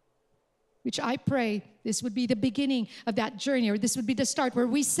this would be the beginning of that journey, or this would be the start where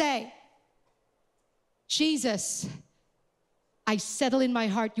we say, Jesus, I settle in my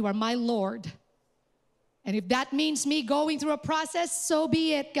heart, you are my Lord. And if that means me going through a process, so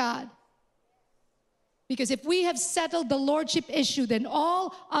be it, God. Because if we have settled the lordship issue, then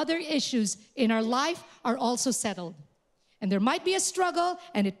all other issues in our life are also settled. And there might be a struggle,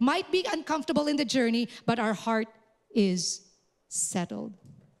 and it might be uncomfortable in the journey, but our heart is settled.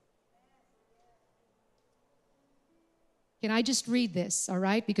 Can I just read this, all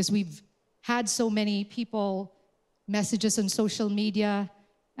right? Because we've had so many people message us on social media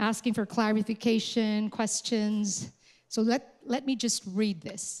asking for clarification, questions. So let me just read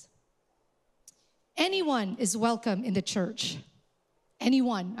this. Anyone is welcome in the church.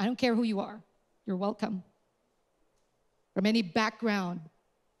 Anyone, I don't care who you are, you're welcome. From any background,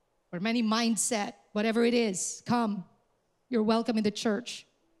 from any mindset, whatever it is, come. You're welcome in the church.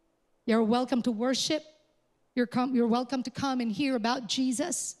 You're welcome to worship. You're welcome to come and hear about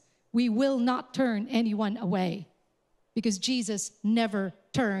Jesus. We will not turn anyone away because Jesus never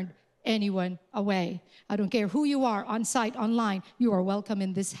turned anyone away. I don't care who you are, on site, online, you are welcome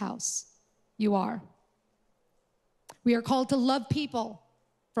in this house. You are. We are called to love people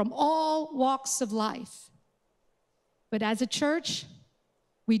from all walks of life. But as a church,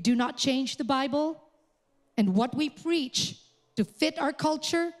 we do not change the Bible and what we preach to fit our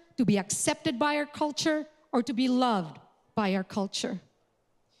culture, to be accepted by our culture, or to be loved by our culture.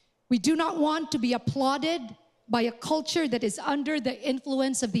 We do not want to be applauded by a culture that is under the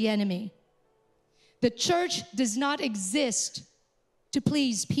influence of the enemy. The church does not exist to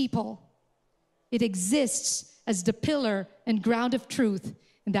please people. It exists as the pillar and ground of truth,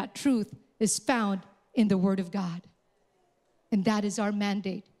 and that truth is found in the Word of God. And that is our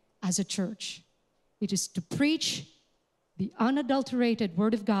mandate as a church. It is to preach the unadulterated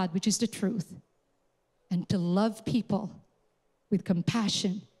Word of God, which is the truth, and to love people with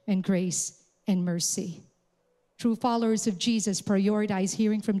compassion and grace and mercy. True followers of Jesus prioritize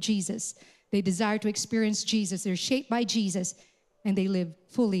hearing from Jesus. They desire to experience Jesus. They're shaped by Jesus, and they live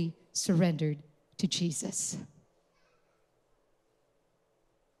fully surrendered to Jesus.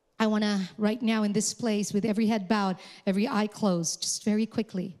 I want to, right now in this place, with every head bowed, every eye closed, just very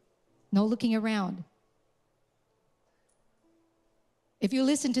quickly, no looking around. If you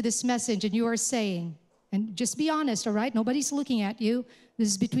listen to this message and you are saying, and just be honest, all right? Nobody's looking at you. This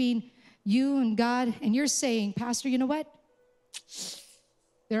is between you and God, and you're saying, Pastor, you know what?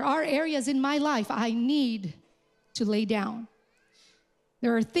 There are areas in my life I need to lay down.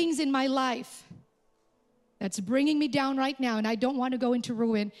 There are things in my life that's bringing me down right now, and I don't want to go into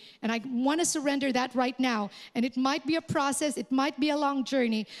ruin, and I want to surrender that right now. And it might be a process, it might be a long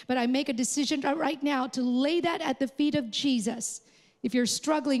journey, but I make a decision right now to lay that at the feet of Jesus. If you're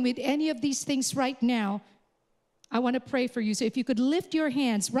struggling with any of these things right now, I want to pray for you. So if you could lift your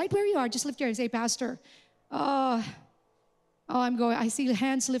hands right where you are, just lift your hands and say, Pastor, I see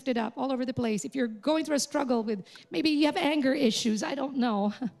hands lifted up all over the place. If you're going through a struggle with, maybe you have anger issues, I don't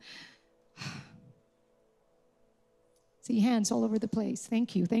know. See hands all over the place.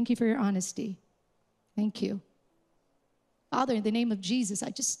 Thank you. Thank you for your honesty. Thank you. Father, in the name of Jesus, I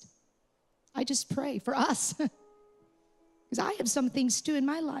just pray for us. Because I have some things too in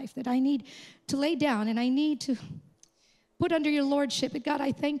my life that I need to lay down and I need to put under your lordship. And God,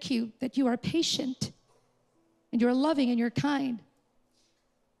 I thank you that you are patient and you're loving and you're kind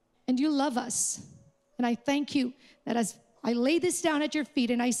and you love us. And I thank you that as I lay this down at your feet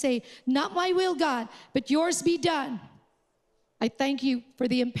and I say, not my will, God, but yours be done. I thank you for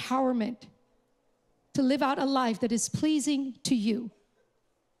the empowerment to live out a life that is pleasing to you.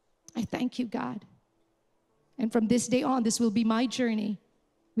 I thank you, God. And from this day on, this will be my journey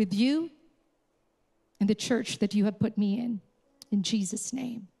with you and the church that you have put me in Jesus'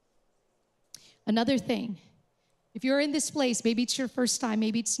 name. Another thing, if you're in this place, maybe it's your first time,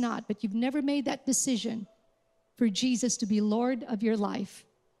 maybe it's not, but you've never made that decision for Jesus to be Lord of your life,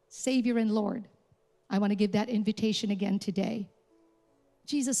 Savior and Lord, I want to give that invitation again today.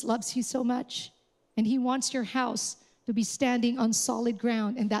 Jesus loves you so much, and he wants your house to be standing on solid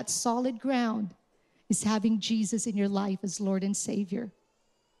ground, and that solid ground is having Jesus in your life as Lord and Savior.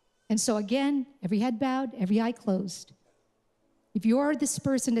 And so again, every head bowed, every eye closed. If you're this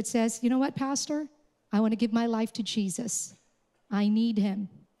person that says, you know what, Pastor? I want to give my life to Jesus. I need him.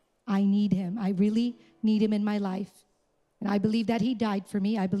 I need him. I really need him in my life. And I believe that he died for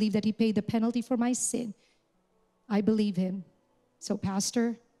me. I believe that he paid the penalty for my sin. I believe him. So,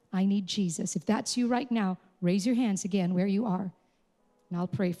 Pastor, I need Jesus. If that's you right now, raise your hands again where you are, and I'll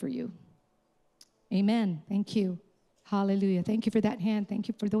pray for you. Amen. Thank you. Hallelujah. Thank you for that hand. Thank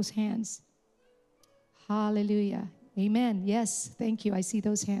you for those hands. Hallelujah. Amen. Yes, thank you. I see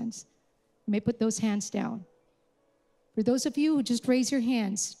those hands. You may put those hands down. For those of you who just raise your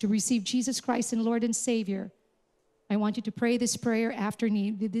hands to receive Jesus Christ and Lord and Savior, I want you to pray this prayer after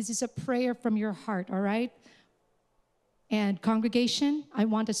me. This is a prayer from your heart, all right? And congregation, I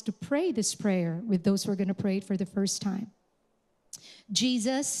want us to pray this prayer with those who are going to pray it for the first time.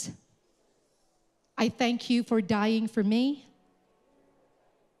 Jesus, I thank you for dying for me,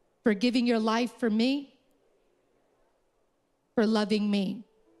 for giving your life for me, for loving me.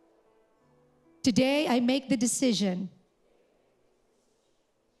 Today, I make the decision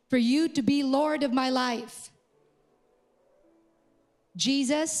for you to be Lord of my life.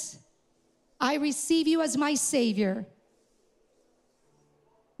 Jesus, I receive you as my Savior.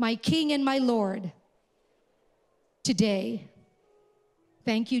 my King and my Lord, today.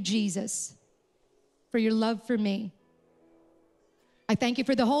 Thank you, Jesus, for your love for me. I thank you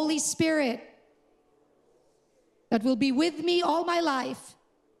for the Holy Spirit that will be with me all my life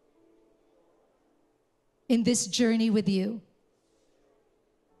in this journey with you.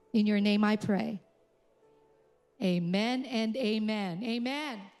 In your name I pray. Amen and amen.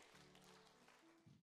 Amen.